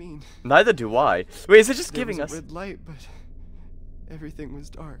this could mean. Neither do I. Wait, is it just There giving was us... a red light, but everything was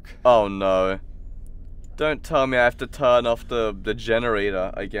dark. Oh no. Don't tell me I have to turn off the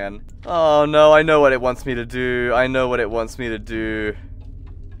generator again. Oh no, I know what it wants me to do. I know what it wants me to do.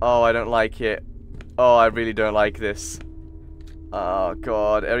 Oh, I don't like it. Oh, I really don't like this. Oh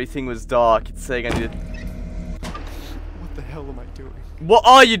god, everything was dark. It's saying I needed... What the hell am I doing? What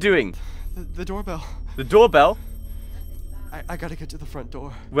are you doing? The doorbell. The doorbell? I gotta get to the front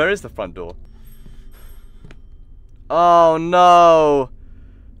door. Where is the front door? Oh no.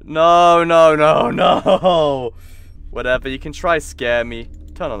 No, no, no, no. Whatever, you can try scare me.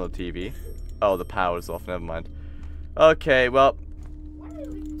 Turn on the TV. Oh, the power's off, never mind. Okay, well.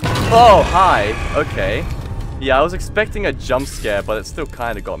 Oh, hi. Okay. Yeah, I was expecting a jump scare, but it still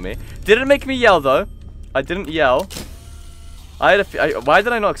kind of got me. Didn't make me yell, though. I didn't yell. I had why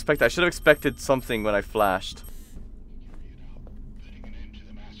did I not expect that? I should have expected something when I flashed.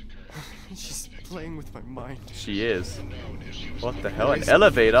 She's playing with my mind. She is. What the hell? An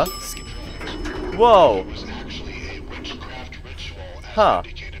elevator? Whoa. Huh.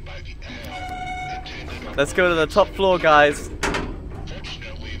 Let's go to the top floor, guys.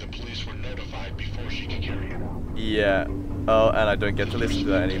 Yeah. Oh, and I don't get to listen to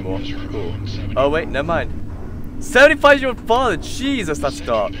that anymore. Cool. Oh, wait, never mind. 75-year-old father. Jesus, that's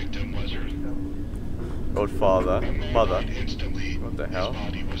dark. Old father. Mother. What the hell?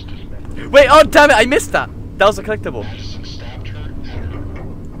 Wait, oh, damn it. I missed that. That was a collectible.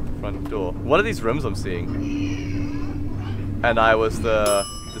 Front door. What are these rooms I'm seeing? And I was the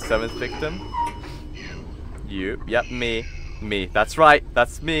 7th victim. You. Yep, me. Me. That's right.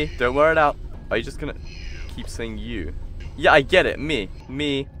 That's me. Don't wear it out. Are you just gonna keep saying you? Yeah, I get it. Me.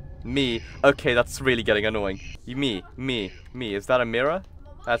 Me. Me. Okay, that's really getting annoying. Me. Me. Me. Is that a mirror?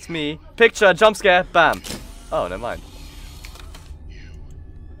 That's me. Picture. Jump scare. Bam. Oh, never mind.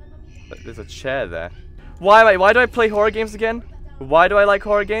 There's a chair there. Why do I play horror games again? Why do I like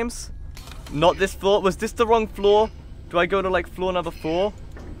horror games? Not this floor. Was this the wrong floor? Do I go to like floor number 4?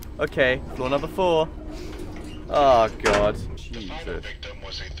 Okay, floor number 4. Oh god. Jesus. The final victim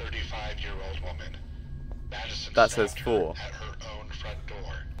was a 35-year-old woman. MADiSON that says 4. At her own front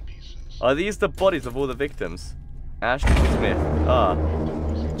door. Are these the bodies of all the victims? Ashley Smith. Ah.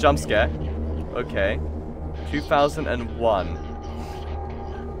 Jump scare. Okay. 2001.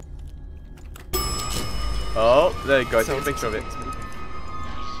 Oh, there you go. Take a picture of it.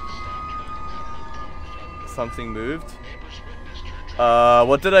 Something moved.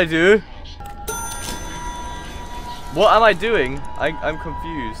 What did I do? What am I doing? I'm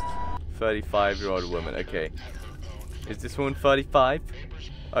confused. 35-year-old woman. Okay. Is this woman 35?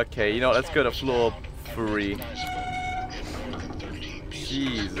 Okay, you know what? Let's go to floor 3.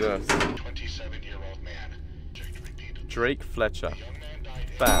 Jesus. Drake Fletcher.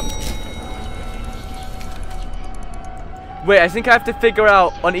 Bam. Wait, I think I have to figure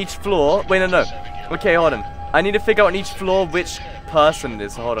out on each floor. Wait, no. Okay, hold on. I need to figure out on each floor which person it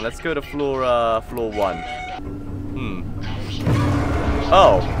is. Hold on, let's go to floor 1.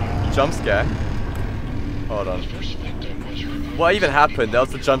 Oh, jump scare. Hold on. What even happened? That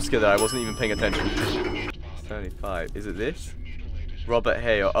was the jump scare that I wasn't even paying attention. 35. Is it this? Robert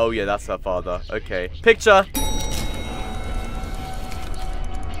Hale. Oh yeah, that's her father. Okay. Picture.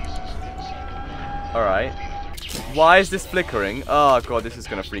 Alright. Why is this flickering? Oh god, this is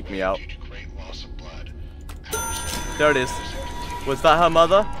gonna freak me out. There it is. Was that her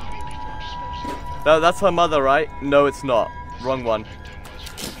mother? That's her mother, right? No, it's not. Wrong one.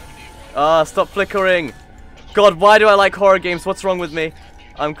 Ah, stop flickering. God, why do I like horror games? What's wrong with me?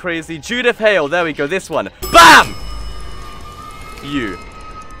 I'm crazy. Judith Hale. There we go. This one. BAM! You.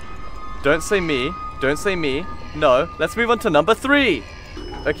 Don't say me. Don't say me. No. Let's move on to number 3.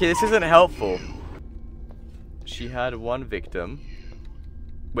 Okay, this isn't helpful. She had 1 victim.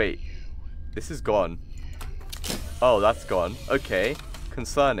 Wait. This is gone. Oh, that's gone. Okay.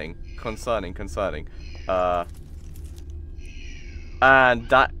 Concerning. And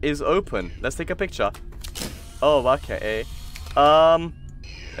that is open. Let's take a picture. Oh, okay.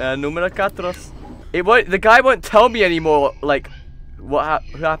 Numero 4. It won't. The guy won't tell me anymore. Like, who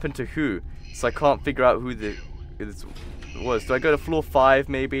happened to who? So I can't figure out who this was. Do I go to floor 5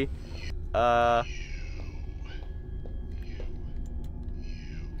 maybe? I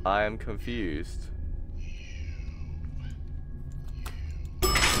am confused.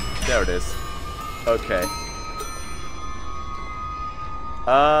 There it is. Okay.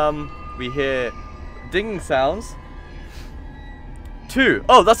 We hear dinging sounds. 2.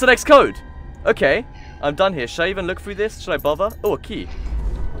 Oh, that's the next code. Okay. I'm done here. Should I even look through this? Should I bother? Oh, a key.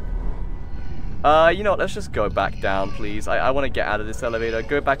 You know what? Let's just go back down, please. I want to get out of this elevator.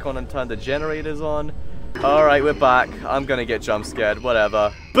 Go back on and turn the generators on. Alright, we're back. I'm gonna get jump scared.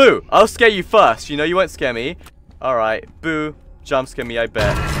 Whatever. Boo! I'll scare you first. You know you won't scare me. Alright. Boo. Jump scare me, I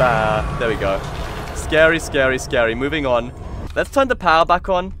bet. Bah. There we go. Scary, scary, scary. Moving on. Let's turn the power back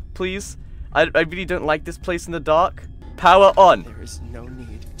on, please. I really don't like this place in the dark. Power on. There is no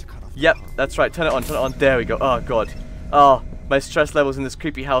need to cut off. Yep, that's right. Turn it on. Turn it on. There we go. Oh, God. Oh, my stress levels in this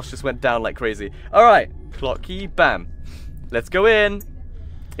creepy house just went down like crazy. All right. Clock key. Bam. Let's go in.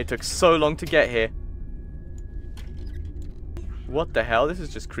 It took so long to get here. What the hell? This is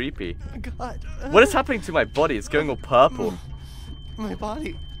just creepy. Oh, God. What is happening to my body? It's going all purple. My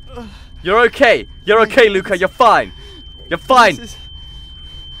body. You're okay. You're okay, Luca. You're fine. You're fine.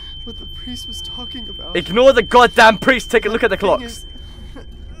 what the priest was talking about. Ignore the goddamn priest. Take a look at the clocks.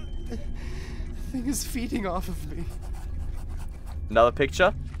 The thing is feeding off of me. Another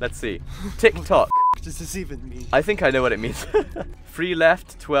picture? Let's see. Tick-tock. What does this even mean? I think I know what it means. 3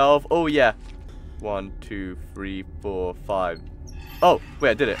 left, 12. Oh, yeah. 1, 2, 3, 4, 5. Oh,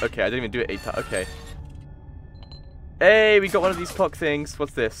 wait, I did it. Okay, I didn't even do it 8 times. Okay. Hey, we got one of these clock things.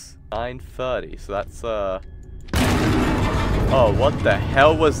 What's this? 9:30. So that's, Oh, what the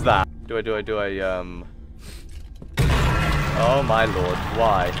hell was that? Oh my lord,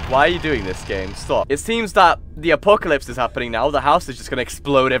 why? Why are you doing this, game? Stop. It seems that the apocalypse is happening now. The house is just gonna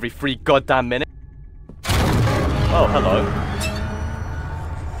explode every 3 goddamn minute. Oh, hello.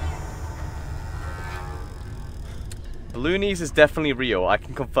 Balloonies is definitely real, I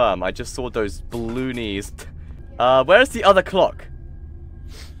can confirm. I just saw those balloonies. Where's the other clock?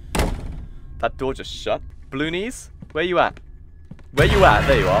 That door just shut. Balloonies? Where you at? Where you at?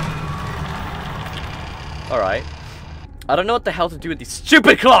 There you are. Alright. I don't know what the hell to do with these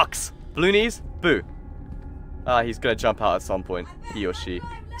stupid clocks! Balloonies? Boo. He's gonna jump out at some point. He or she.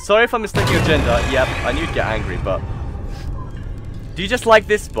 Sorry if I'm mistaking your gender. Yep, I knew you'd get angry, but... Do you just like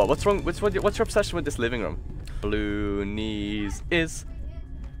this spot? What's wrong? What's your obsession with this living room? Balloonies is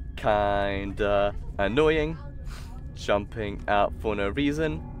kinda annoying. Jumping out for no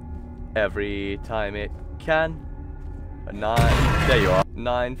reason. Every time it can. 9, there you are.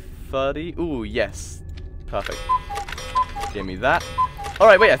 9:30. Ooh, yes. Perfect. Give me that.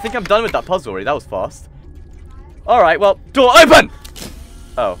 Alright, wait, I think I'm done with that puzzle already. That was fast. Alright, well, door open!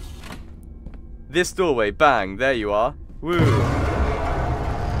 Oh. This doorway, bang, there you are. Woo.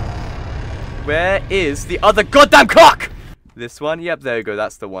 Where is the other goddamn clock? This one? Yep, there you go.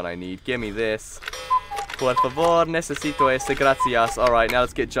 That's the one I need. Give me this. Por favor, necesito ese, gracias. Alright, now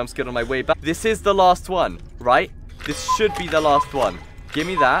let's get jump scared on my way back. This is the last one, right? This should be the last one. Give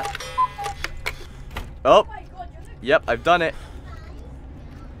me that. Oh. Yep, I've done it.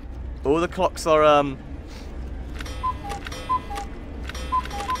 All the clocks are,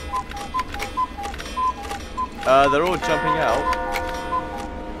 they're all jumping out.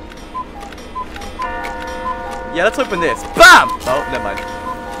 Yeah, let's open this. BAM! Oh, never mind.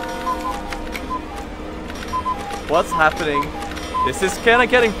 What's happening? This is kinda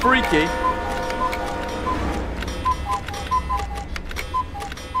getting freaky.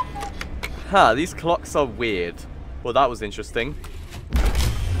 Huh, these clocks are weird. Well, that was interesting.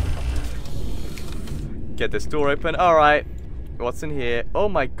 Get this door open. Alright. What's in here? Oh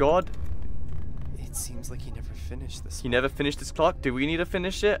my god. It seems like he never finished this. He never finished this clock? Do we need to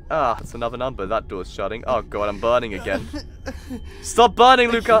finish it? Ah, it's another number. That door's shutting. Oh god, I'm burning again. Stop burning,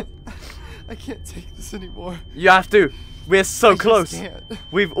 Luca! I can't take this anymore. You have to. We're so I close. just can't.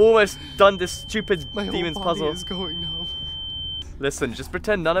 We've almost done this stupid My demon's whole body puzzle. is going numb. Listen, just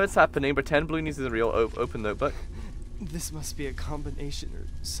pretend none of it's happening. Pretend Balloonies isn't real. Open notebook. This must be a combination or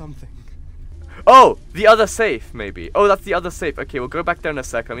something. Oh, the other safe, maybe. Oh, that's the other safe. Okay, we'll go back down in a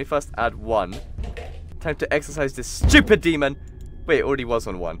sec. Let me first add 1. Time to exercise this stupid demon. Wait, it already was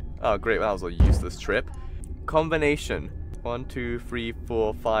on 1. Oh, great. That was a useless trip. Combination. 1, 2, 3,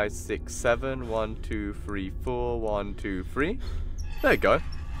 4, 5, 6, 7. 1, 2, 3, 4. 1, 2, 3. There you go.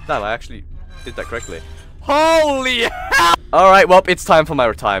 Damn, I actually did that correctly. Holy hell! Alright, well, it's time for my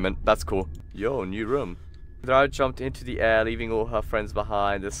retirement. That's cool. Yo, new room. The crowd jumped into the air, leaving all her friends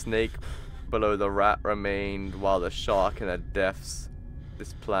behind. The snake below the rat remained, while the shark in the depths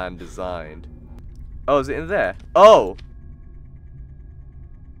this plan designed. Oh, is it in there? Oh!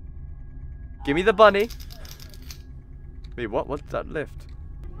 Give me the bunny. Wait, what? What's that lift?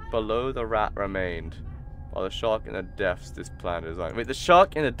 Below the rat remained, while the shark in the depths this plan designed. Wait, the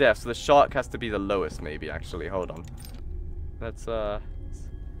shark in the depths, so the shark has to be the lowest, maybe, actually. Hold on. Let's,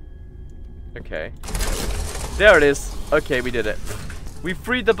 okay. There it is. Okay, we did it. We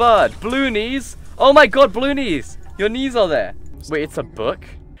freed the bird. Balloonies! Oh my god, Balloonies! Your knees are there. Wait, it's a book?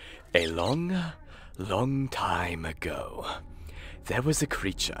 A long, long time ago, there was a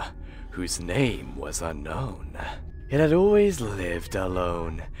creature whose name was unknown. It had always lived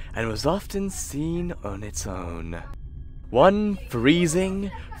alone, and was often seen on its own. One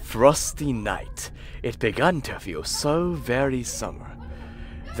freezing, frosty night, it began to feel so very summer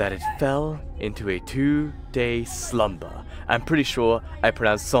that it fell into a 2-day slumber. I'm pretty sure I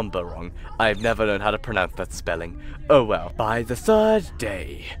pronounced somber wrong. I've never known how to pronounce that spelling. Oh well. By the 3rd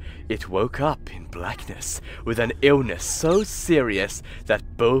day, it woke up in blackness with an illness so serious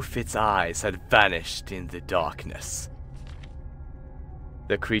that both its eyes had vanished in the darkness.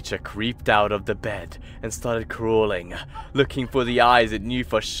 The creature creeped out of the bed and started crawling, looking for the eyes it knew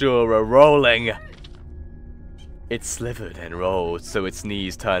for sure were rolling. It slivered and rolled, so its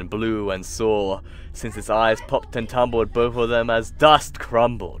knees turned blue and sore, since its eyes popped and tumbled, both of them as dust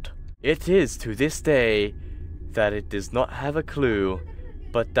crumbled. It is to this day that it does not have a clue,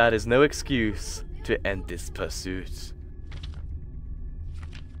 but that is no excuse to end this pursuit.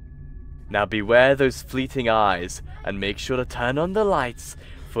 Now beware those fleeting eyes, and make sure to turn on the lights,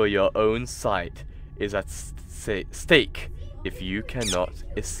 for your own sight is at stake if you cannot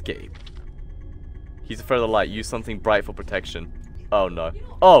escape. He's afraid of the light. Use something bright for protection. Oh no.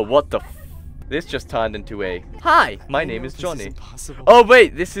 Oh, what the f— This just turned into a— Hi, my name is Johnny. Oh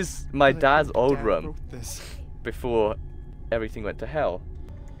wait, this is my dad's old room. Before everything went to hell.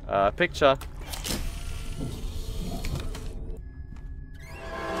 Picture.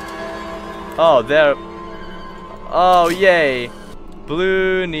 Oh, there. Oh, yay.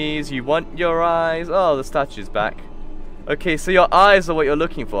 Blue knees, you want your eyes. Oh, the statue's back. Okay, so your eyes are what you're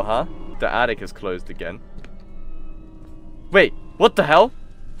looking for, huh? The attic is closed again. Wait, what the hell?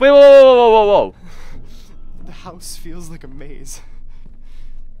 Wait, whoa, whoa, whoa, whoa, whoa, whoa. The house feels like a maze.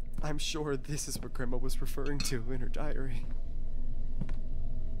 I'm sure this is what Grandma was referring to in her diary.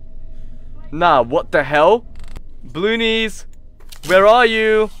 Nah, what the hell? Blue knees, where are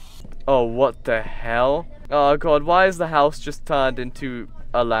you? Oh, what the hell? Oh god, why is the house just turned into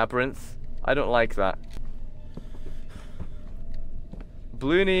a labyrinth? I don't like that.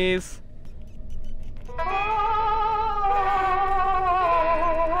 Blue knees.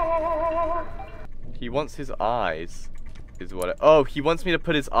 He wants his eyes, is what oh, he wants me to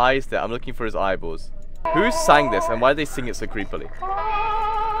put his eyes there. I'm looking for his eyeballs. Who sang this and why did they sing it so creepily?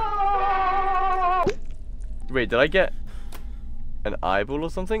 Wait, did I get an eyeball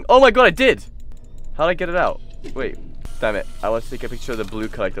or something? Oh my god, I did! How did I get it out? Wait, damn it. I want to take a picture of the blue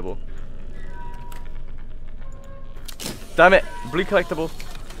collectible. Damn it, blue collectible.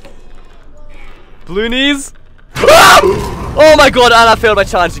 Blue knees? Ah! Oh my god, and I failed my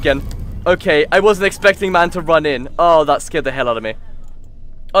challenge again. Okay, I wasn't expecting man to run in. Oh, that scared the hell out of me.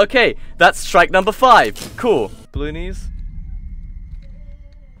 Okay, that's strike number 5. Cool. Blue knees?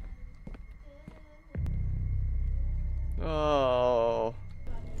 Oh.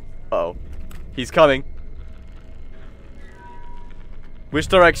 Uh-oh. He's coming. Which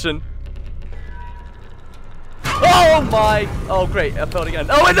direction? Oh my! Oh great, I failed again.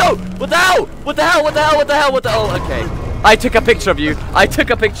 Oh wait, no! What the hell? What the hell? What the hell? What the hell? What the— oh, okay. I took a picture of you. I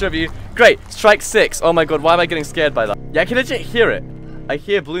took a picture of you. Great. Strike 6. Oh my god, why am I getting scared by that? Yeah, I can legit hear it. I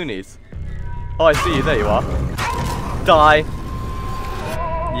hear blue knees. Oh, I see you. There you are. Die.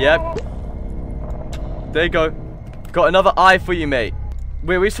 Yep. There you go. Got another eye for you, mate.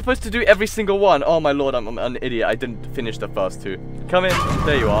 Wait, we're supposed to do every single one. Oh my lord, I'm an idiot. I didn't finish the first 2. Come in.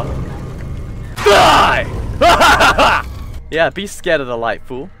 There you are. Die! Yeah, be scared of the light,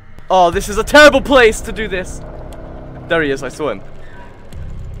 fool. Oh, this is a terrible place to do this. There he is. I saw him.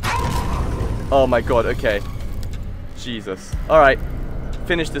 Oh my god, okay. Jesus. Alright.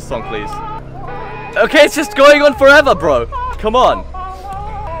 Finish this song, please. Okay, it's just going on forever, bro. Come on.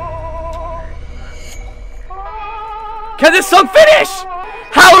 Can this song finish?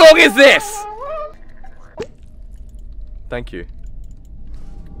 How long is this? Thank you.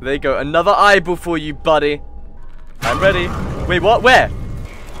 There you go. Another eyeball for you, buddy. I'm ready. Wait, what? Where?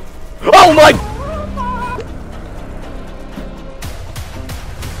 Oh my...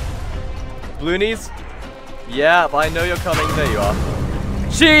 Blue knees? Yeah, I know you're coming. There you are.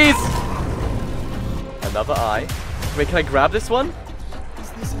 Cheese! Another eye. Wait, can I grab this one?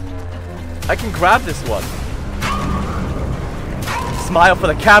 I can grab this one. Smile for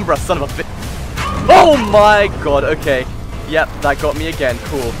the camera, son of a bitch. Oh my god, okay. Yep, that got me again.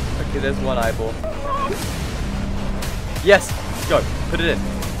 Cool. Okay, there's one eyeball. Yes, go. Put it in.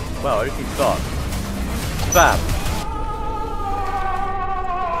 Wow, everything's dark. Bam.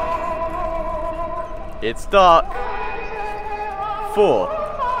 It's dark. 4.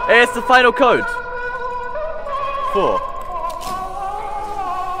 Hey, it's the final code. 4.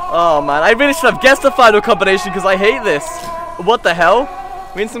 Oh man, I really should have guessed the final combination because I hate this. What the hell?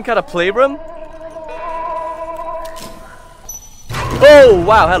 We in some kind of playroom? Oh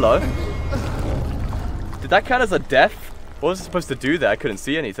wow, hello. Did that count as a death? What was I supposed to do there? I couldn't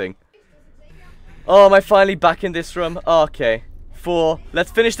see anything. Oh, am I finally back in this room? Oh, okay. 4.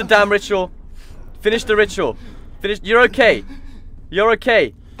 Let's finish the damn ritual. Finish the ritual. Finish. You're okay. You're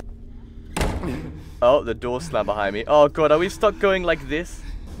okay. Oh, the door slammed behind me. Oh god, are we stuck going like this?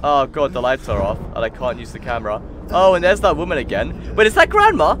 Oh god, the lights are off and I can't use the camera. Oh, and there's that woman again. Wait, is that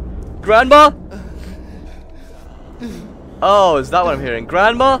Grandma? Grandma? Oh, is that what I'm hearing?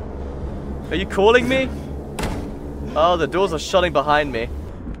 Grandma? Are you calling me? Oh, the doors are shutting behind me.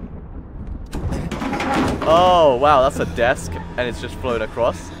 Oh, wow, that's a desk, and it's just flown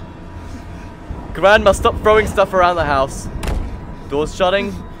across. Grandma, stop throwing stuff around the house. Doors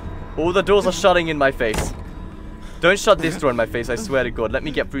shutting. All the doors are shutting in my face. Don't shut this door in my face, I swear to God. Let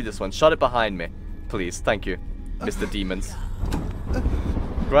me get through this one. Shut it behind me. Please, thank you, Mr. Demons.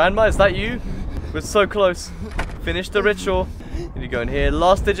 Grandma, is that you? We're so close. Finish the ritual. Need to go in here.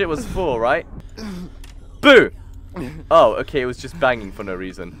 Last digit was 4, right? Boo! Oh, okay, it was just banging for no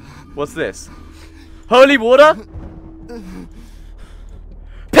reason. What's this? Holy water?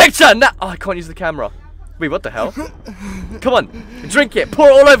 Picture! Now! Oh, I can't use the camera. Wait, what the hell? Come on, drink it. Pour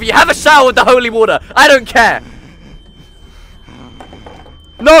it all over you. Have a shower with the holy water. I don't care.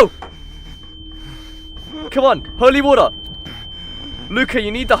 No! Come on, holy water. Luca,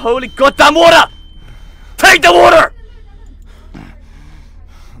 you need the holy goddamn water! Take the water!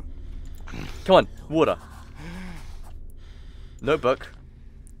 Come on, water. Notebook.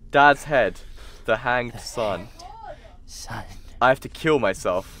 Dad's head. The hanged son. I have to kill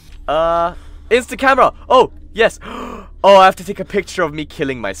myself. Insta camera! Oh, yes! Oh, I have to take a picture of me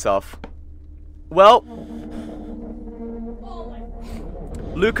killing myself. Well...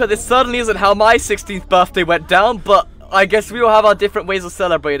 Luca, this certainly isn't how my 16th birthday went down, but I guess we all have our different ways of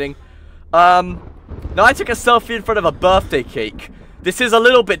celebrating. Now I took a selfie in front of a birthday cake. This is a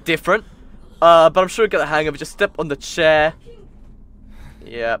little bit different, but I'm sure you'll get the hang of it. Just step on the chair.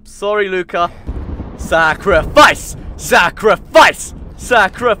 Yep, sorry, Luca. Sacrifice! Sacrifice!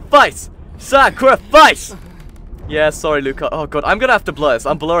 Sacrifice! Sacrifice! Yeah, sorry, Luca. Oh, God, I'm gonna have to blur this.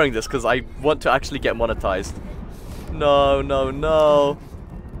 I'm blurring this because I want to actually get monetized. No, no, no.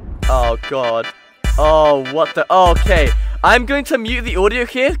 Oh, God. Oh, what the... Oh, okay. I'm going to mute the audio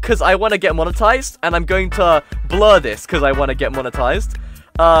here because I want to get monetized. And I'm going to blur this because I want to get monetized.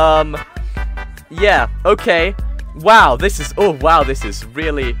 Yeah, okay. Wow, this is... Oh, wow, this is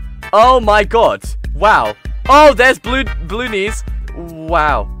really... Oh, my God. Wow. Oh, there's blue knees.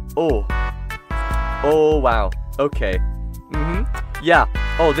 Wow. Oh. Oh, wow. Okay. Yeah.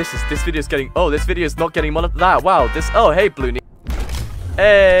 Oh, this video's getting... Oh, this video is not getting monetized. Wow, this... Oh, hey, blue knee.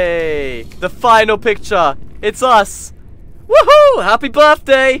 Hey! The final picture! It's us! Woohoo! Happy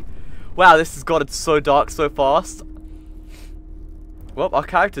birthday! Wow, this has gotten so dark so fast. Well, our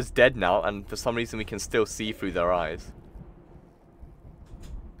character's dead now, and for some reason we can still see through their eyes.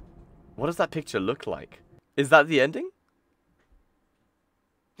 What does that picture look like? Is that the ending?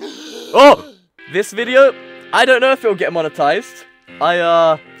 Oh! This video, I don't know if it'll get monetized.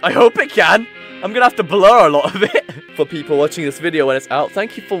 I hope it can. I'm gonna have to blur a lot of it for people watching this video when it's out.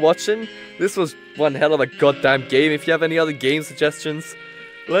 Thank you for watching. This was one hell of a goddamn game. If you have any other game suggestions,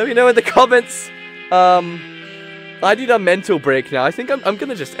 let me know in the comments. I need a mental break now. I think I'm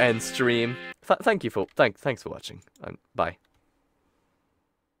gonna just end stream. Thanks for watching. Bye.